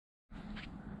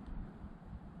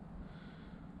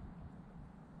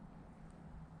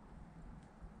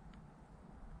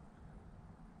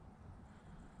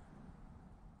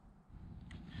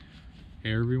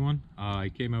Hey everyone, I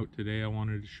came out today. I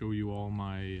wanted to show you all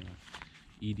my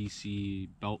EDC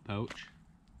belt pouch.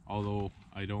 Although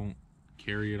I don't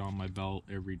carry it on my belt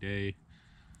every day,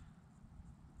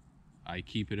 I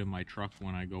keep it in my truck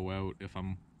when I go out. If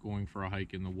I'm going for a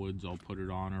hike in the woods, I'll put it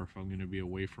on, or if I'm going to be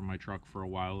away from my truck for a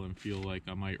while and feel like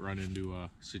I might run into a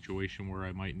situation where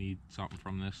I might need something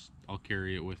from this, I'll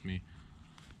carry it with me.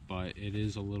 But it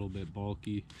is a little bit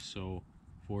bulky, so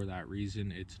for that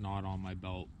reason it's not on my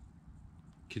belt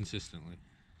consistently.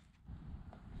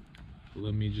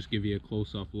 Let me just give you a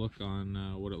close-up look on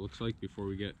what it looks like before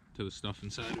we get to the stuff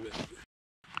inside of it.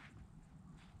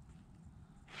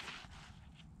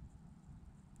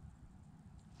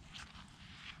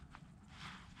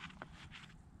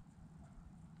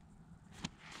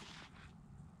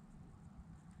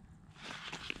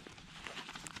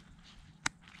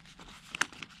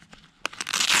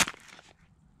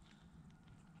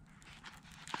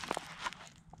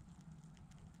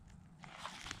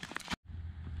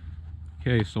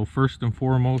 Okay, so first and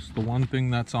foremost, the one thing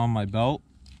that's on my belt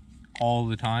all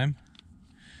the time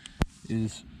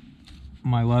is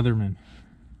my Leatherman.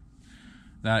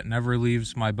 That never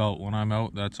leaves my belt when I'm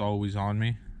out. That's always on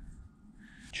me.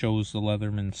 Chose the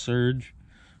Leatherman Surge.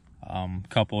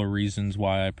 Couple of reasons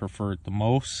why I prefer it the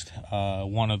most.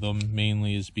 One of them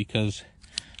mainly is because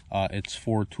it's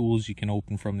 4 tools you can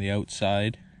open from the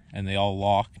outside and they all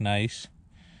lock nice.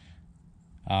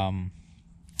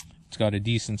 It's got a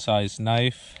decent sized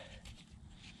knife.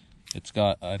 It's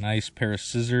got a nice pair of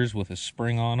scissors with a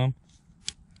spring on them.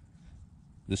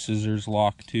 The scissors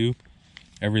lock too.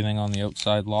 Everything on the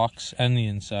outside locks and the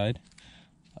inside.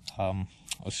 A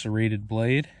serrated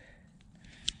blade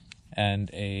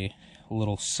and a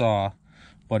little saw,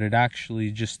 but it actually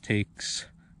just takes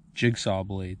jigsaw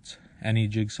blades. Any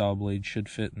jigsaw blade should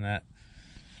fit in that.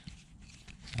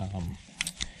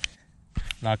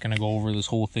 Not going to go over this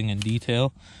whole thing in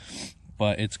detail,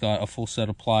 but it's got a full set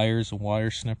of pliers and wire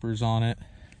snippers on it,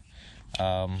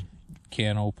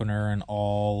 can opener and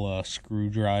all,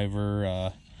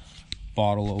 screwdriver,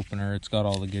 bottle opener. It's got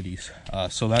all the goodies,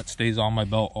 so that stays on my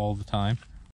belt all the time.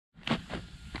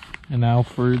 And now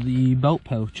for the belt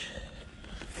pouch.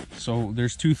 So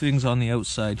there's 2 things on the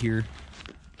outside here.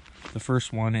 The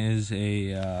first one is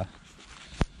a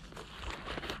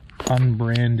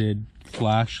unbranded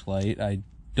flashlight. I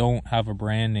don't have a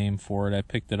brand name for it. I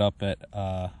picked it up at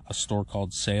a store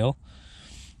called Sale.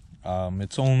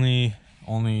 It's only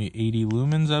 80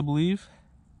 lumens, I believe.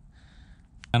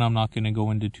 And I'm not going to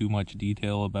go into too much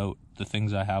detail about the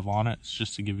things I have on it. It's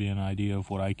just to give you an idea of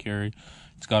what I carry.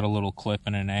 It's got a little clip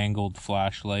and an angled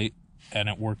flashlight, and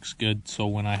it works good. So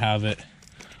when I have it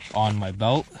on my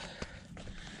belt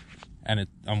and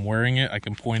I'm wearing it, I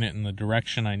can point it in the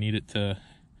direction I need it to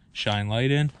shine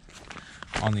light in.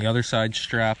 On the other side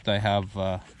strapped, I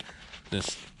have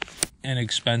this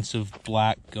inexpensive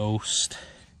Black Ghost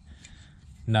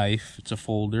knife. It's a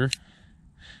folder.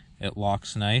 It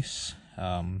locks nice.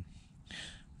 It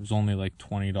was only like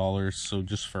 $20, so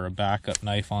just for a backup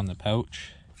knife on the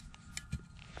pouch.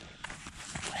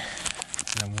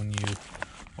 And then when you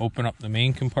open up the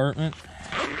main compartment,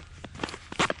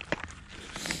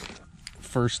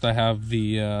 first I have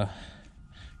the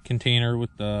container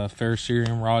with the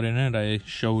ferrocerium rod in it. I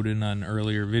showed in an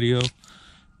earlier video.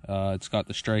 It's got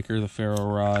the striker, the ferro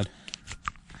rod,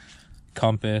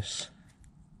 compass,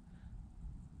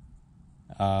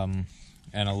 and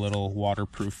a little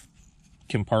waterproof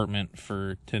compartment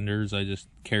for tinders. I just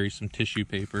carry some tissue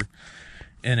paper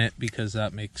in it because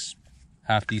that makes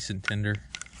half decent tinder.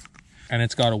 And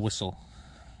it's got a whistle.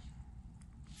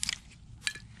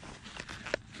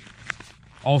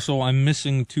 Also, I'm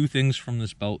missing 2 things from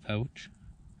this belt pouch.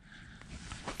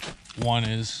 One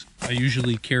is I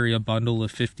usually carry a bundle of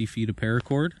 50 feet of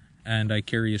paracord, and I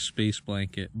carry a space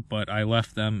blanket, but I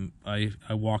left them. I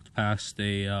walked past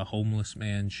a homeless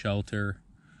man's shelter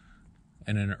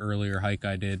in an earlier hike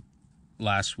I did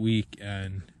last week,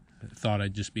 and thought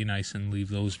I'd just be nice and leave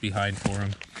those behind for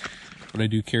him. But I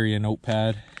do carry a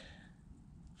notepad.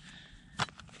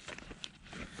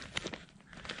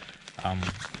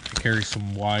 Carry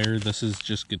some wire. This is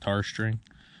just guitar string.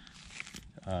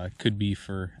 Could be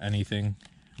for anything.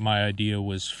 My idea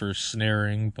was for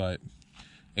snaring, but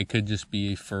it could just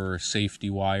be for safety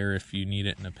wire if you need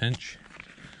it in a pinch.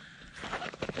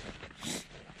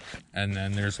 And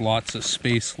then there's lots of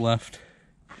space left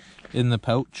in the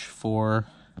pouch for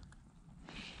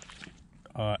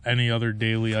any other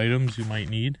daily items you might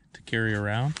need to carry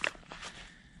around.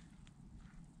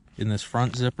 In this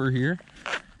front zipper here,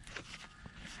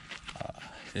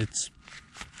 it's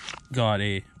got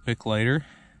a Bic lighter.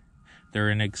 They're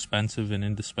inexpensive and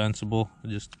indispensable.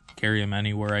 Just carry them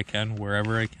anywhere I can,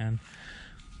 wherever I can.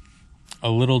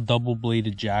 A little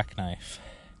double-bladed jackknife.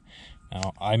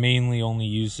 Now, I mainly only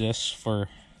use this for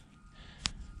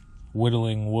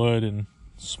whittling wood and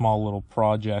small little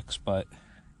projects, but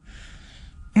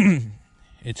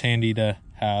it's handy to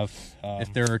have.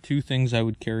 If there are two things I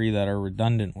would carry that are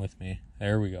redundant with me,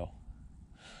 there we go.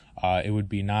 It would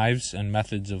be knives and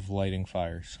methods of lighting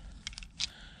fires.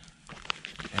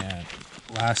 And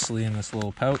lastly, in this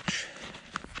little pouch,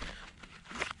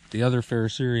 the other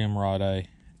ferrocerium rod I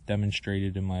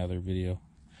demonstrated in my other video.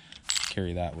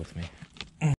 Carry that with me.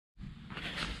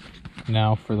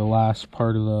 Now for the last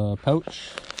part of the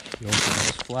pouch, you open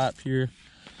this flap here.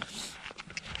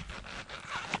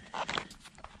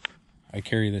 I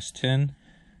carry this tin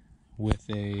with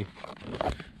a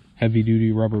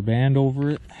heavy-duty rubber band over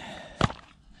it.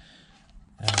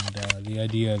 And the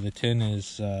idea of the tin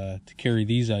is to carry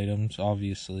these items,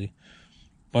 obviously,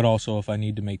 but also if I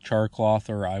need to make char cloth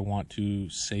or I want to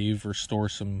save or store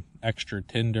some extra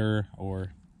tinder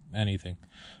or anything.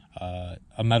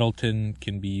 A metal tin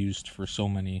can be used for so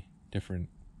many different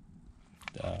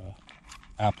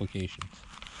applications.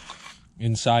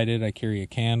 Inside it, I carry a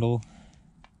candle.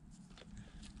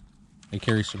 I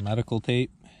carry some medical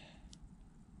tape.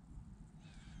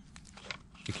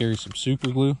 I carry some super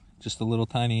glue, just a little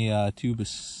tiny tube of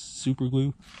super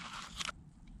glue.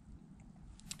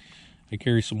 I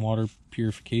carry some water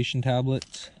purification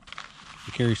tablets.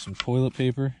 I carry some toilet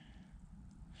paper.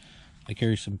 I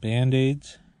carry some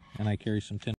band-aids, and I carry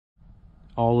some tin.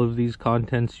 All of these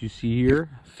contents you see here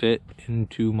fit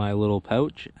into my little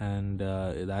pouch, and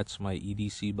that's my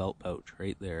EDC belt pouch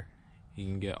right there. You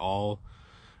can get all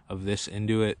of this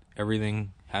into it.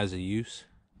 Everything has a use.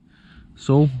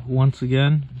 So once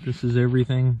again, this is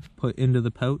everything put into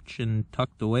the pouch and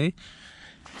tucked away.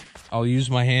 I'll use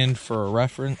my hand for a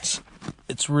reference.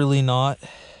 It's really not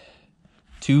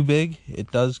too big.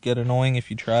 It does get annoying if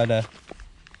you try to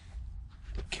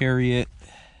carry it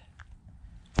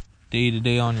day to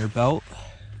day on your belt,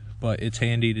 but it's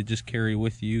handy to just carry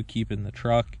with you, keep in the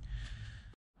truck.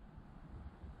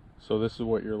 So this is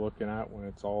what you're looking at when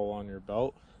it's all on your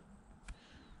belt.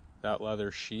 That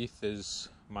leather sheath is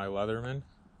my Leatherman.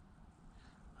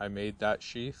 I made that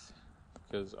sheath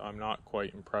because I'm not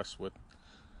quite impressed with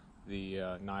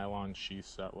the nylon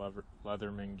sheaths that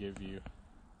Leatherman give you.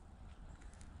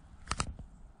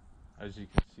 As you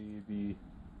can see, the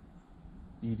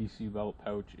EDC belt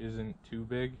pouch isn't too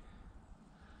big,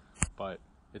 but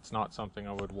it's not something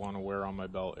I would want to wear on my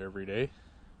belt every day.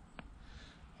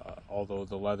 Although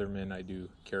the Leatherman I do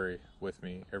carry with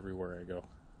me everywhere I go.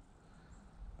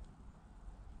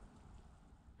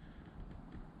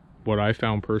 What I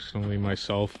found personally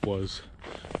myself was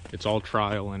it's all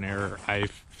trial and error. I've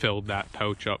filled that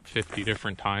pouch up 50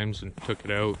 different times and took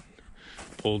it out,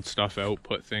 pulled stuff out,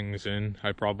 put things in.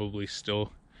 I probably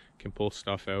still can pull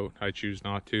stuff out. I choose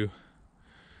not to.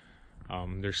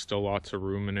 There's still lots of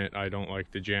room in it. I don't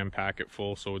like to jam pack it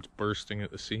full so it's bursting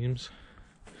at the seams.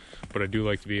 But I do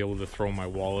like to be able to throw my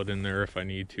wallet in there if I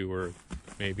need to, or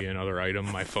maybe another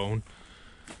item, my phone.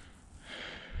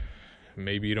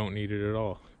 Maybe you don't need it at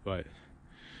all, but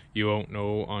you won't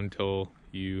know until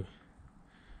you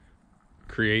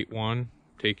create one,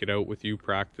 take it out with you,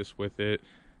 practice with it,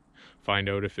 find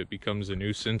out if it becomes a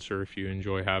nuisance or if you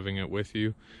enjoy having it with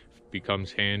you, if it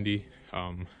becomes handy.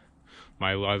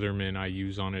 My Leatherman I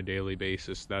use on a daily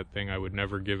basis. That thing, I would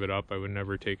never give it up. I would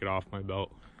never take it off my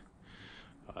belt.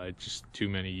 Just too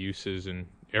many uses, and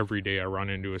every day I run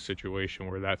into a situation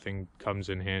where that thing comes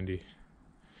in handy.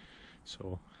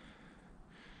 So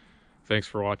thanks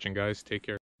for watching, guys. Take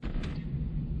care.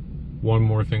 One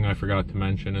more thing I forgot to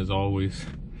mention, as always,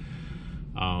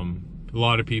 a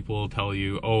lot of people will tell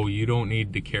you, oh, you don't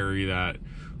need to carry that,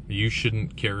 you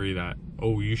shouldn't carry that,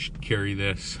 oh, you should carry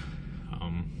this.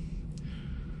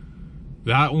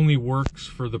 That only works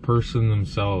for the person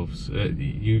themselves.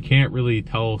 You can't really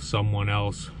tell someone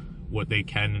else what they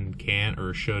can and can't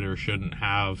or should or shouldn't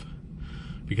have,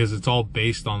 because it's all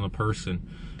based on the person.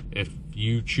 If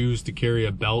you choose to carry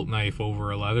a belt knife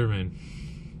over a Leatherman,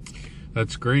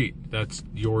 that's great. That's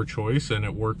your choice and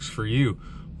it works for you.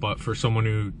 But for someone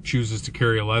who chooses to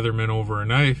carry a Leatherman over a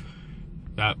knife,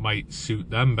 that might suit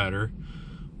them better,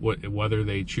 whether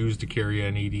they choose to carry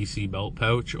an EDC belt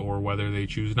pouch or whether they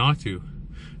choose not to.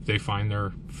 If they find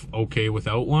they're okay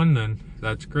without one, then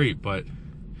that's great. But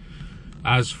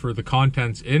as for the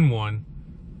contents in one,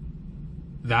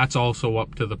 that's also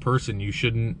up to the person. You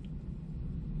shouldn't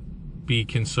be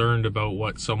concerned about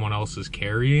what someone else is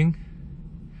carrying,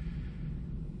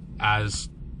 as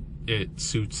it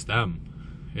suits them.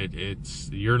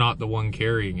 You're not the one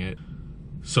carrying it.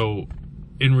 So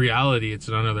in reality, it's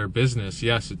none of their business.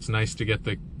 Yes, it's nice to get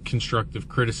the constructive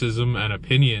criticism and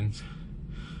opinions,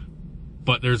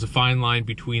 but there's a fine line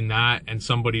between that and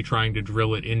somebody trying to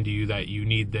drill it into you that you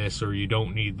need this or you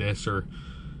don't need this, or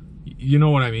you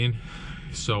know what I mean?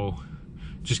 So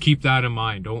just keep that in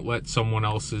mind. Don't let someone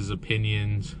else's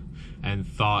opinions and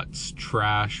thoughts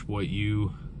trash what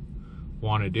you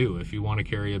want to do. If you want to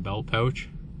carry a belt pouch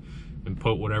and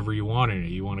put whatever you want in it,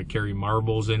 you want to carry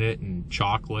marbles in it and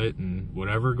chocolate and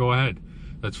whatever, go ahead.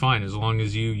 That's fine, as long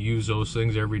as you use those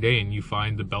things every day and you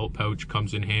find the belt pouch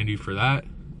comes in handy for that.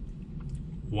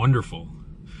 Wonderful.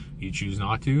 You choose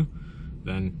not to,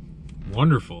 then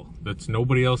wonderful. That's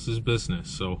nobody else's business.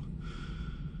 So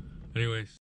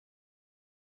anyways.